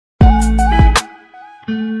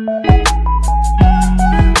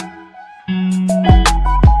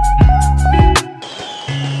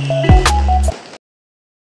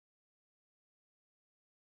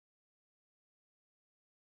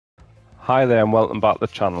Hi there and welcome back to the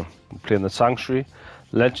channel. I'm playing the Sanctuary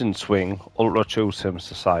Legend Swing Ultra True Sim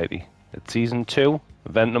Society. It's Season 2,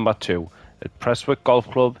 Event Number 2 at Prestwick Golf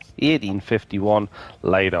Club 1851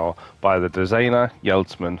 Lidar by the designer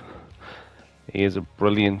Yeltsman. He is a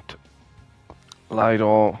brilliant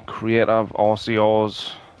Lidar creative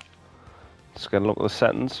RCRs. Let's get a look at the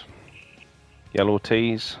settings. Yellow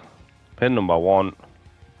tees, pin number 1,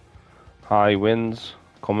 high winds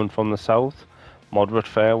coming from the south, moderate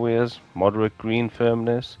fairways, moderate green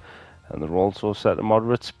firmness, and they're also set to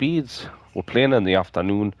moderate speeds. We're playing in the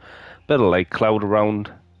afternoon, bit of light cloud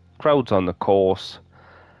around, crowds on the course.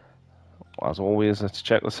 As always, let's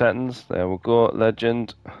check the settings. There we go,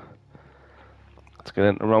 Legend. Let's get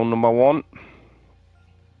into round number 1.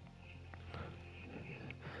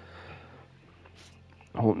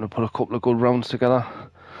 Hoping to put a couple of good rounds together,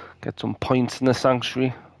 get some points in the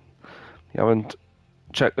Sanctuary. If you haven't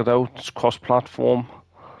checked it out, it's cross-platform,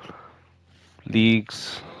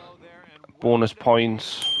 leagues, bonus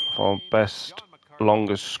points for best,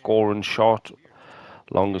 longest scoring shot,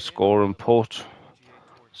 longest scoring putt.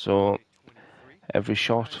 So every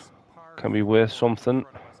shot can be worth something.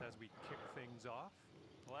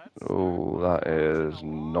 Oh, that is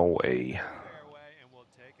no way.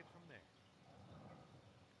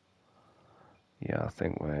 Yeah, I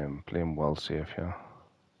think we're playing well safe here.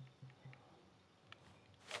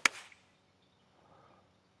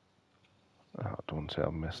 I don't say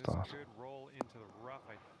I've missed that.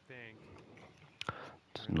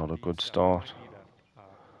 It's not a good start.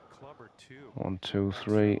 1, 2,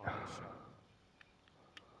 3.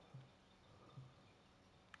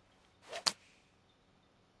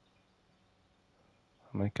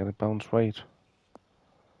 I might get it bounce right.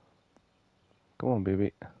 Go on,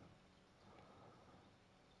 baby.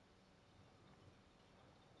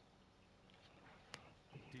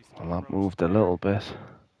 Well, that moved a little bit.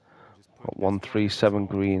 Got 137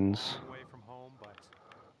 greens.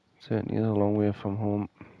 Certainly is a long way from home.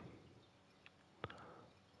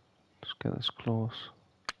 Let's get this close.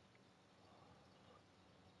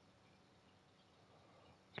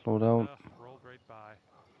 Slow down. Rolled right by.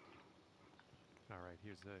 All right,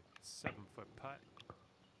 here's a 7-foot putt.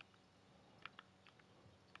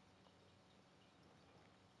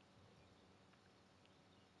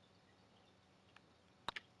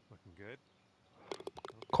 Looking good.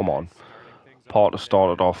 Come on. Par to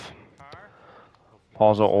start it off.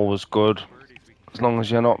 Pars are always good. As long as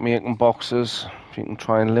you're not making boxes, if you can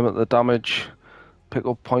try and limit the damage, pick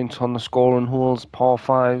up points on the scoring holes, par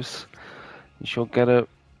 5s, you should get a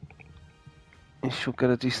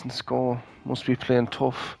decent score. Must be playing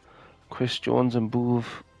tough. Chris Jones and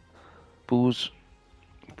Booze,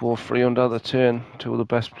 both 3 under the turn, 2 of the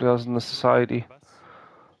best players in the society.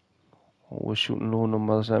 Always shooting low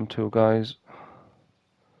numbers, them 2 guys.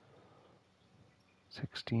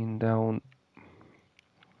 16 down.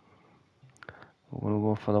 We're going to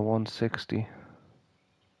go for the 160.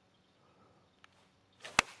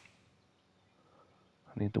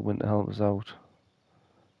 I need the wind to help us out.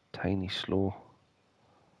 Tiny slow.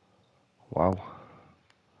 Wow.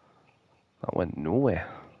 That went nowhere.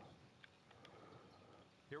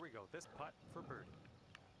 Here we go. This putt for birdie.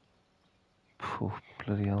 Phew,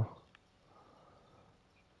 bloody hell.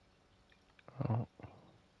 Oh.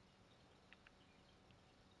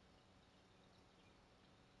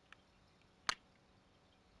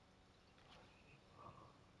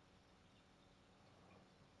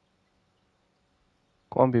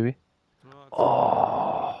 Go on, baby.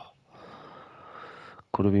 Oh.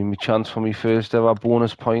 Could have been my chance for me first ever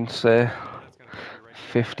bonus points there.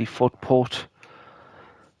 50-foot putt.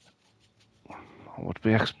 I would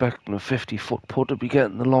be expecting a 50-foot putt to be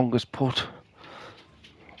getting the longest putt.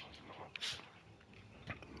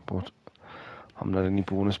 But I'm not any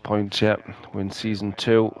bonus points yet. We're in Season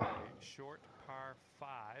 2. Short par 5.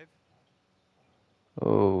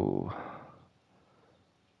 Oh.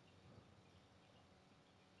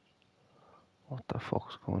 What the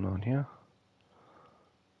fuck's going on here?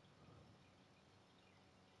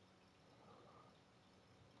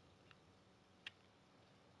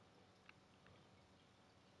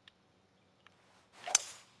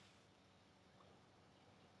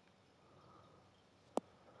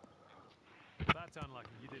 That's unlucky.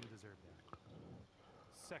 You didn't deserve that.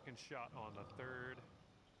 Second shot on the 3rd.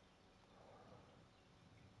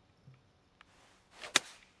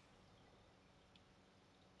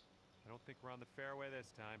 I don't think we're on the fairway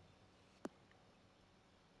this time.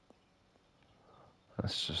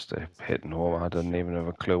 That's just a hitting home. I didn't even have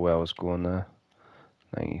a clue where I was going there.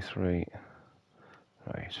 93.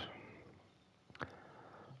 Right. It's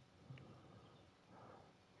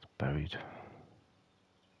buried.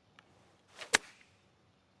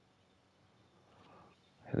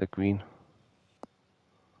 Hit the green.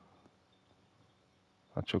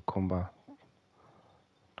 That should come back.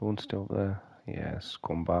 Don't stay up there. Yes,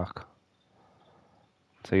 come back.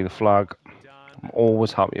 See the flag. I'm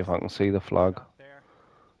always happy if I can see the flag. Shot there.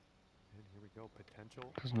 And here we go,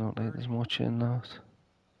 potential. Doesn't look like there's much in that.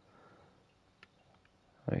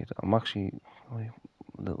 Right, I'm actually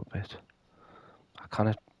a little bit. I kind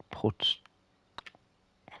of put.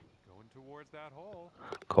 Going towards that hole.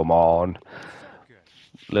 Come on. So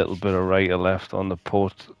good. Little bit of right or left on the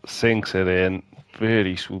putt. Sinks it in.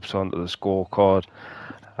 Really swoops onto the scorecard.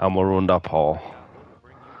 And we're under par. That one will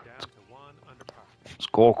bring you down to 1 under par.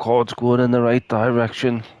 Scorecard's going in the right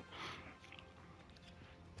direction. Now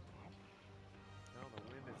the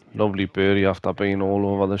wind is Lovely birdie after being all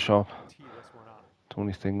over the shop. tee this one up. The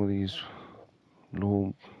only thing with these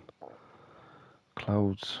low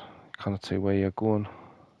clouds, you can't see where you're going.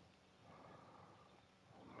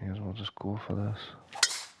 May as well just go for this.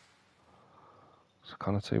 So I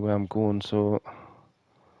can't see where I'm going, so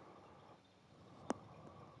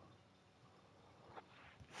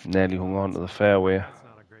nearly hung on to the fairway. That's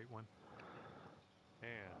not a great one.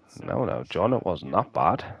 And No, John, it wasn't that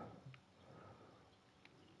bad.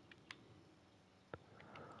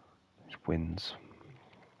 Just wins.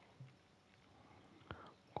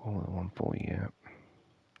 Go with the 140, yeah.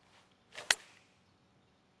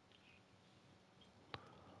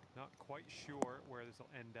 not quite sure where this will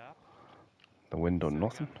end up. The wind done Setting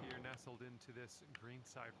nothing. up here, nestled into this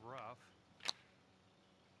greenside rough.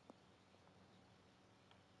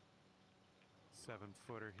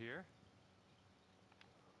 7-footer here.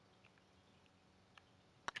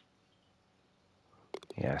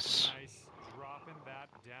 Yes. Nice, dropping that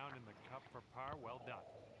down in the cup for par. Well done.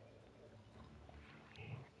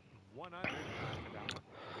 1 under after that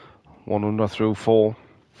one. 1 under through 4.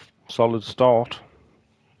 Solid start.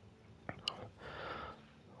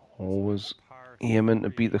 Always Par aiming to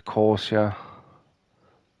 3. beat the course, yeah.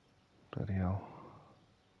 Bloody hell.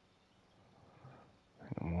 I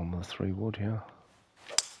think I'm 1 with 3 wood here.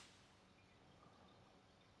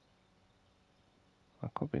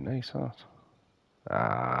 That could be nice, that.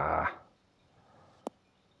 Ah.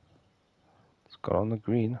 It's got on the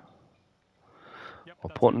green. Yep, We're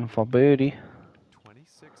that's putting for birdie.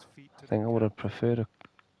 26 feet to I think the I would have cup. preferred a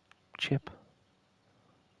chip.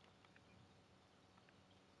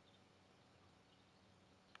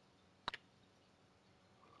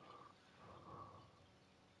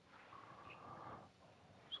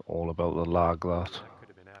 It's all about the lag, that. That could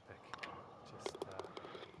have been epic. Just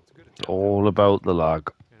it's a good attempt. All about the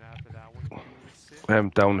lag. And after that one, you sit Them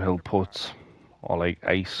downhill under par. putts are like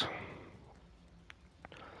ice.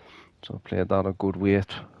 So I played that a good weight.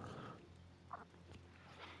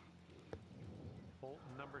 Hole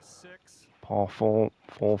number 6. Par 4,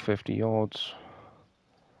 450 yards.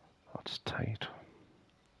 That's tight.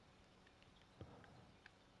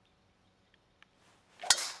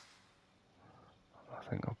 I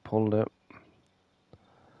think I pulled it.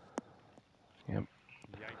 Yep.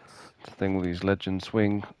 Yikes. The thing with these legend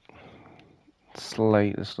swing,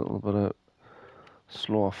 slightest little bit of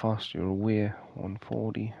slow or fast, you're away.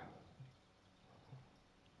 140.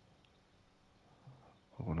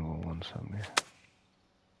 I'm gonna go 170.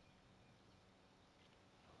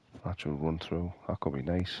 That should run through. That could be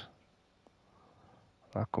nice.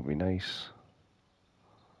 That could be nice.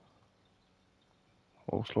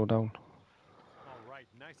 Oh, slow down. All right,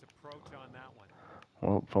 nice approach on that one.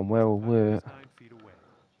 Well, from where we were, 9 feet away.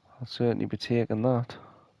 I'll certainly be taking that.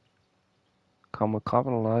 Can we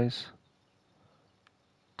capitalise?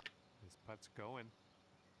 This putt's going.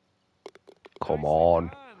 Come Nicely on.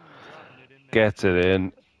 done, dropping it in there. Gets it in.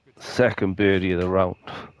 Good stuff. Second birdie of the round.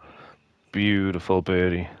 Beautiful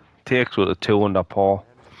birdie. Takes with a 2 under par. Managed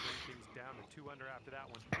to bring things down to 2 under after that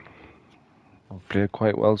one. I've played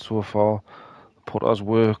quite well so far. Putt has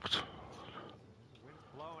worked. Wind's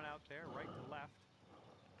blowing out there, right to left.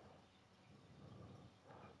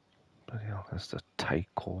 Bloody hell, that's a tight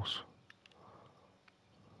course.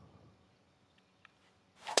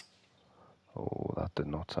 Oh, that did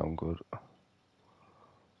not sound good.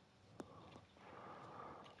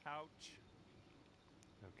 Ouch.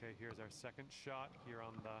 Okay, here's our second shot here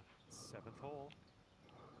on the 7th hole.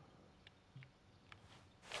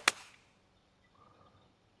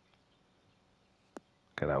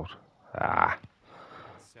 Get out. Ah,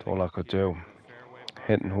 that's all I could do. Fairway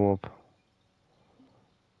Hit and bunker. hope.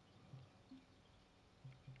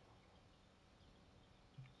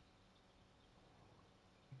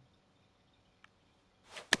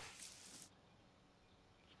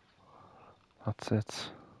 That's it.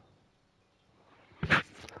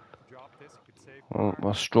 Drop this, you could save Well, par.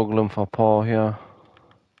 we're struggling for par here.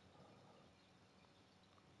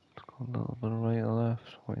 A little bit of right or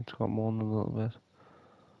left. Wait, it's got more than a little bit.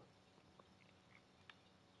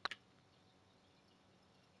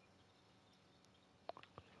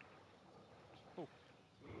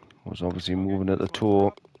 Was obviously moving at the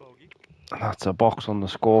toe. And that's a box on the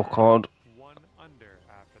scorecard. 1 under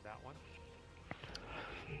after that one.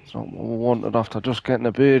 It's not what we wanted after just getting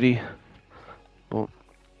a birdie. But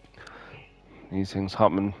these things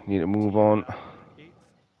happen. You need to move on. 8th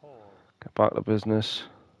hole. Get back to business.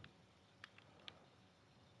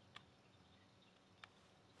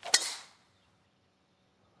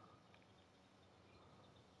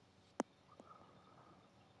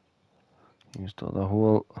 Used the other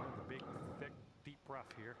hole. Big, thick, deep rough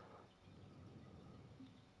here.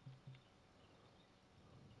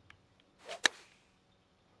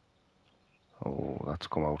 Oh, that's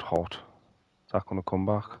come out hot. Is that going to come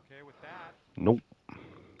back? Okay with that. Nope.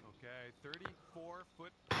 Okay, 34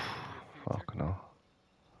 foot in your future. Fuck no.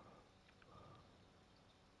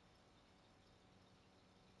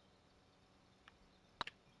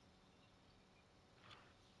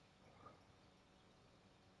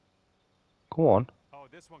 Go on. Oh,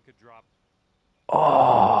 this one could drop.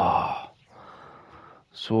 Oh,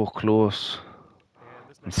 so close. And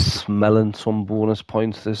this I'm next shot. smelling some bonus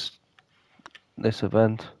points this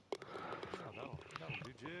event. Oh, that'll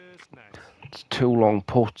do just nice. It's 2 long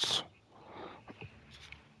putts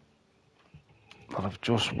that have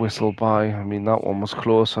just whistled by. I mean, that one was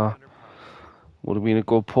closer. Under par. Would have been a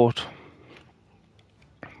good putt,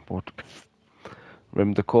 but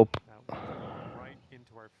rimmed the cup. That one right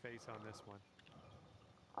into our face on this one.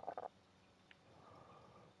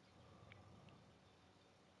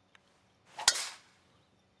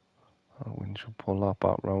 That wind should pull that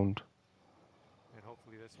back round. And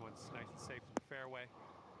hopefully this one's nice and safe in the fairway.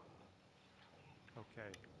 Okay,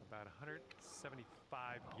 about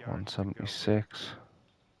 175 yards to go. 176.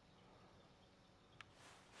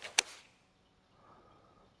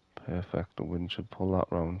 Perfect. The wind should pull that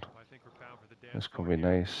round. Well, I think we're bound for the dance This could floor be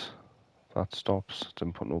here. nice. If that stops,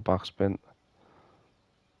 didn't put no backspin.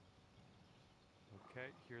 Okay,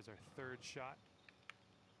 here's our 3rd shot.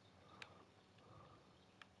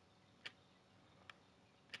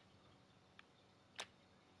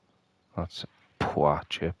 That's a poor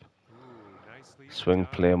chip. Ooh, nicely Swing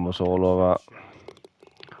done. plane was all Good over. shot.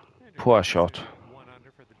 And your Poor chances shot. are 1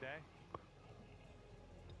 under for the day.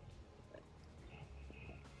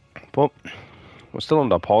 But we're still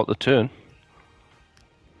under par at the turn.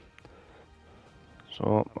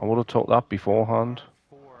 So I would have took that beforehand.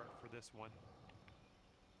 Par 4 for this one.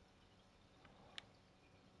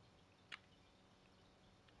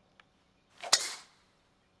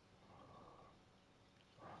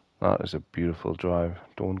 That is a beautiful drive.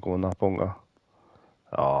 Don't go in that bunker.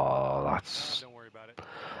 Oh, that's Don't worry about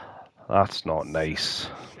it. not nice.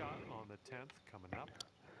 Shot on the 10th coming up.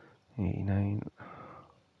 89.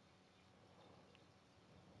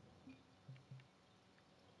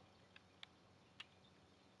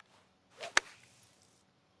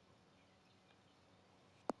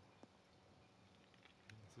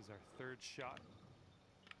 This is our 3rd shot.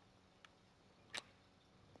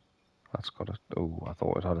 That's got a. Oh, I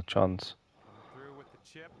thought it had a chance. Coming through with the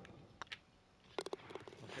chip.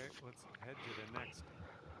 Okay, let's head to the next.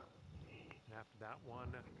 And after that one,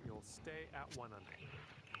 you'll stay at 1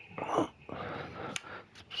 under.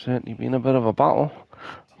 Certainly been a bit of a battle.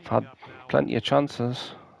 I've had Teeing up now. plenty of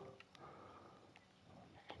chances.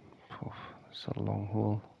 Oof, it's a long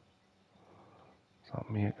hole. Is that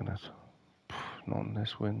making it? Not in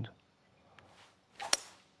this wind.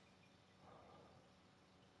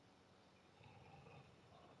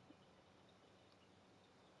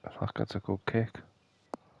 If that gets a good kick.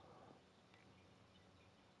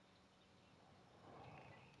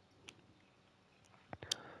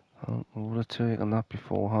 Well, we would have taken that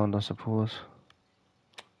beforehand, I suppose.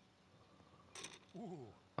 Ooh,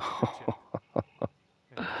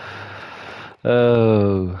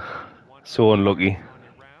 Oh, so unlucky. on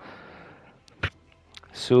your round.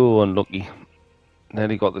 So unlucky.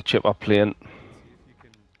 Nearly got the chip up playing. See if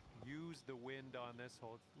you can use the wind on this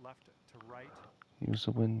hole, left to right. Use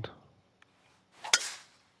the wind.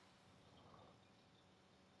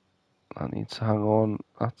 That needs to hang on.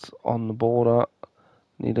 That's on the border.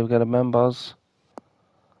 Need to get a members.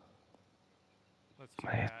 That's too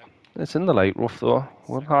Mate, bad. it's in the light rough though.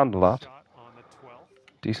 We'll Second handle that. Shot on the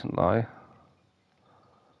 12th. Decent lie.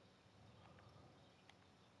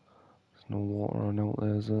 There's no water on out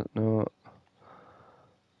there, is it? No.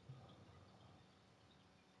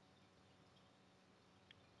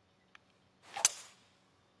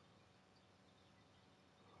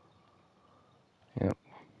 Yep.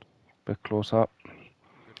 Bit close up. Good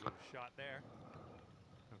little shot. there.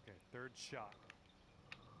 Okay, third shot.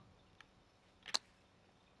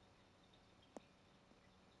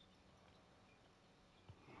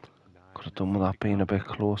 Could have done with that being a bit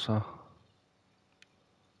closer.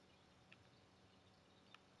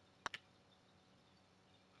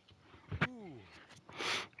 Ooh.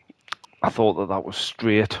 I thought that was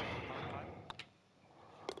straight.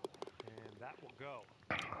 And that will go.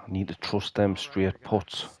 I need to trust them straight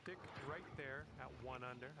putts. Stick right there at 1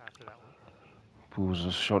 under after that one.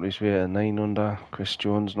 Boozer shot his way at 9 under. Chris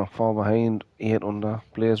Jones not far behind, 8 under.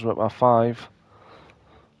 Blazer up at 5.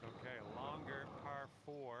 Okay, a longer par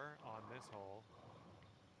 4 on this hole.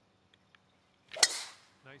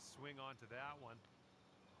 Nice swing onto that one.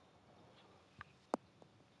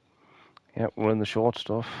 Yep, we're in the short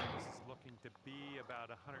stuff. This is looking to be about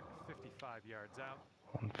 155 yards out.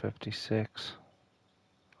 156.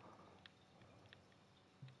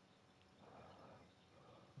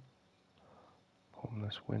 Home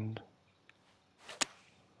this wind.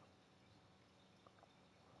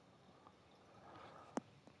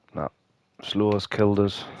 Nah, slow has killed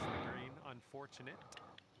us. Green, unfortunate.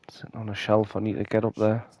 Sitting on a shelf, I need to get up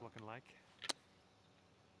there. It's looking like.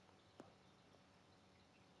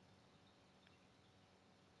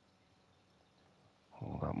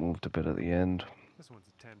 Oh, that moved a bit at the end. This one's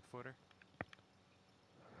a 10-footer.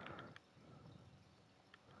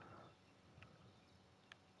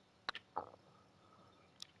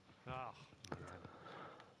 Oh, man.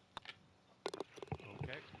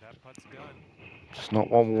 Okay, that putt's done. It's not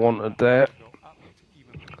what we wanted there. Go up to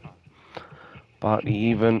even with par. Back to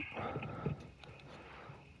even.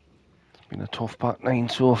 It's been a tough back 9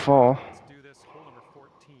 so far. Let's do this. Hole number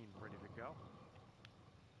 14, ready to go.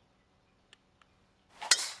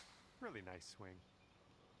 Really nice swing.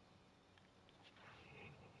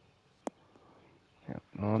 Yep,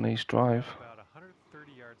 no, nice drive. About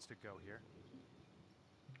 130 yards to go here.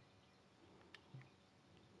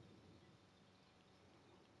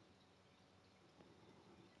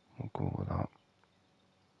 We'll go with that.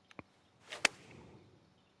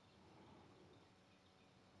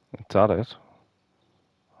 It's at it.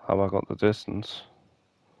 Have I got the distance?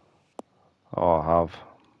 Oh, I have.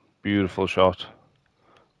 Beautiful shot.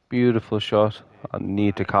 Beautiful shot. I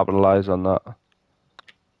need to capitalise on that.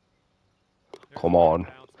 Come on.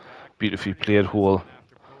 Beautifully played hole.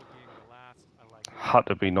 Had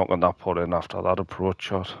to be knocking that putt in after that approach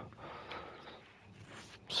shot.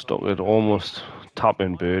 Stuck it almost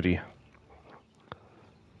tapping birdie.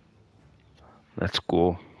 Let's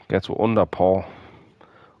go. Get to under par.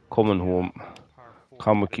 Coming home.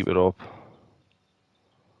 Can we keep it up?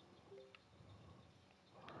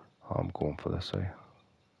 I'm going for this, eh?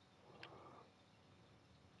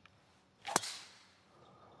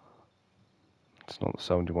 It's not the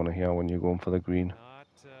sound you want to hear when you're going for the green.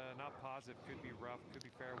 Not positive. Could be rough. Could be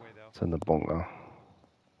fairway though. It's in the bunker.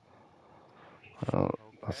 Well,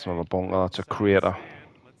 that's not a bunker. That's a crater.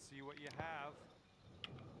 Let's see what you have.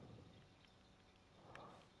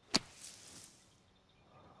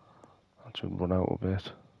 That should run out a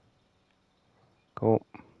bit. Go.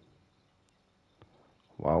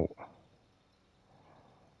 Wow.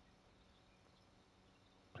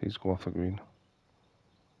 Please go off the green.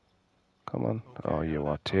 Come on. Okay, Oh, you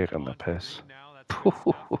are taking the piss. Now, that's good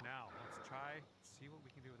stuff. Now, let's try, see what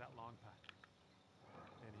we can do with that long putt.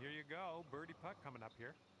 And here you go, birdie putt coming up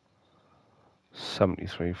here.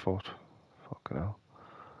 73 foot. Fucking hell.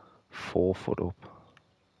 4 foot up.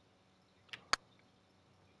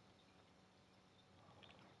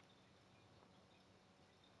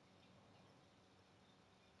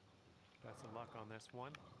 Best of luck on this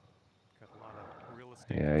one. Got a lot of real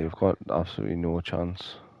estate. Yeah, you've got absolutely no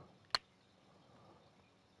chance.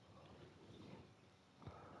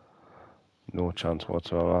 No chance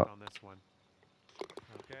whatsoever. On this one.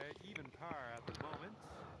 Okay, even par at the moment.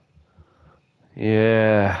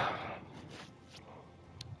 Yeah.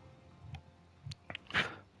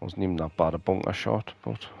 Wasn't even that bad a bunker shot,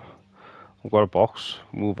 but we've got a box.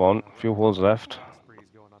 Move on. A few holes left. Breeze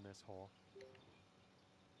going on this hole.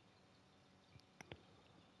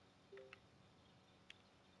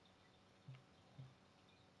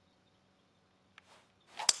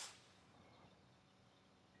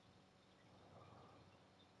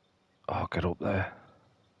 Oh, get up there.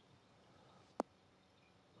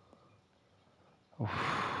 Oof.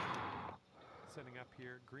 Setting up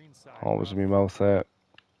here, green side. Always in my mouth there.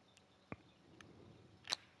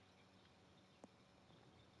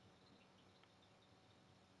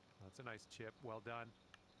 That's a nice chip. Well done.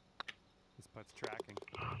 This putt's tracking.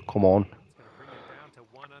 Come on. It's going to bring it down to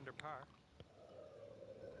 1 under par.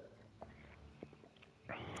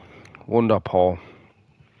 Under par.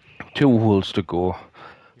 2 holes to go.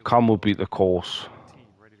 Cam will beat the course.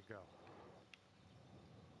 Ready to go.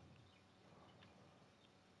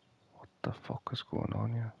 What the fuck is going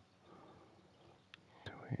on here?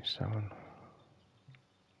 287.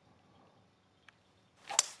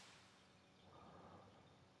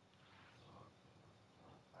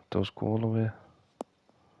 That does go all the way.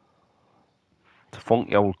 It's a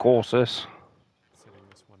funky old course, this. Setting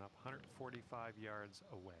this one up 145 yards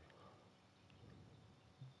away.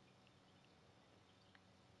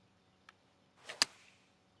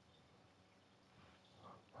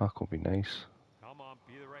 That could be nice. Come on,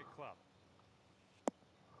 be the right club.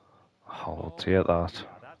 Oh, I'll take that.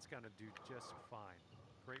 Yeah, that's going to do just fine.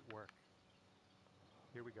 Great work.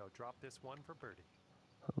 Here we go. Drop this one for birdie.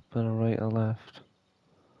 A bit of right or left.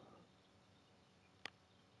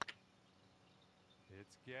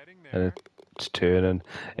 It's getting And there. it's turning.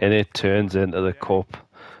 And it turns into the cup.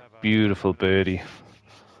 Beautiful birdie.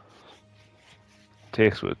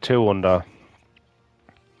 Takes with 2 under.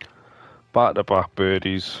 Back-to-back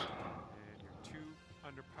birdies. And you're 2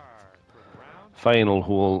 under par for the round. Final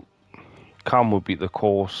hole. Cam will beat the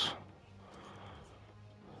course.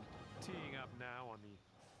 Teeing up now on the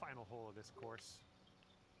final hole of this course.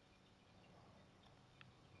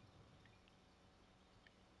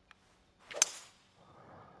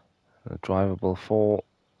 A drivable 4.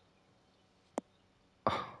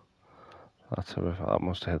 That's terrific. That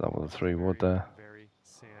must have hit that with a 3 wood there. Very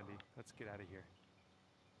sandy. Let's get out of here.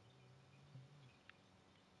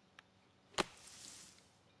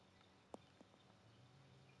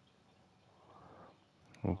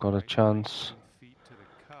 We've got a chance. Feet to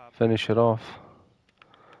the cup. Finish it off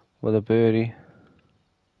with a birdie.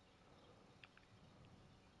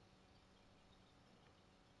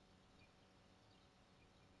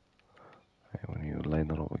 When you line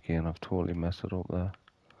that up again, I've totally messed it up there.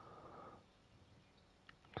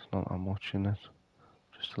 There's not that much in it,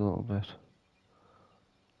 just a little bit.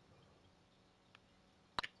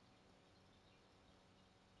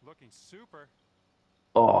 Looking super.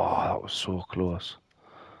 Oh, that was so close.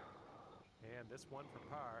 And this one for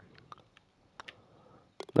par.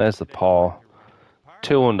 There's the par.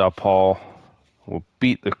 2 under par. We'll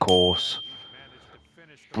beat the course.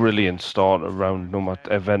 Brilliant start around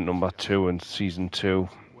event number 2 in season 2.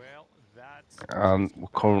 And we're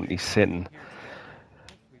currently sitting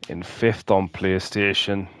in 5th on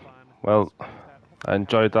PlayStation. Well, I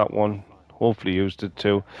enjoyed that one. Hopefully you did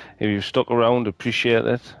too. If you've stuck around, appreciate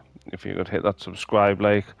it. If you could hit that subscribe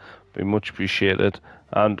like, be much appreciated.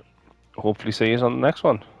 And hopefully see you on the next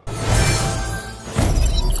one.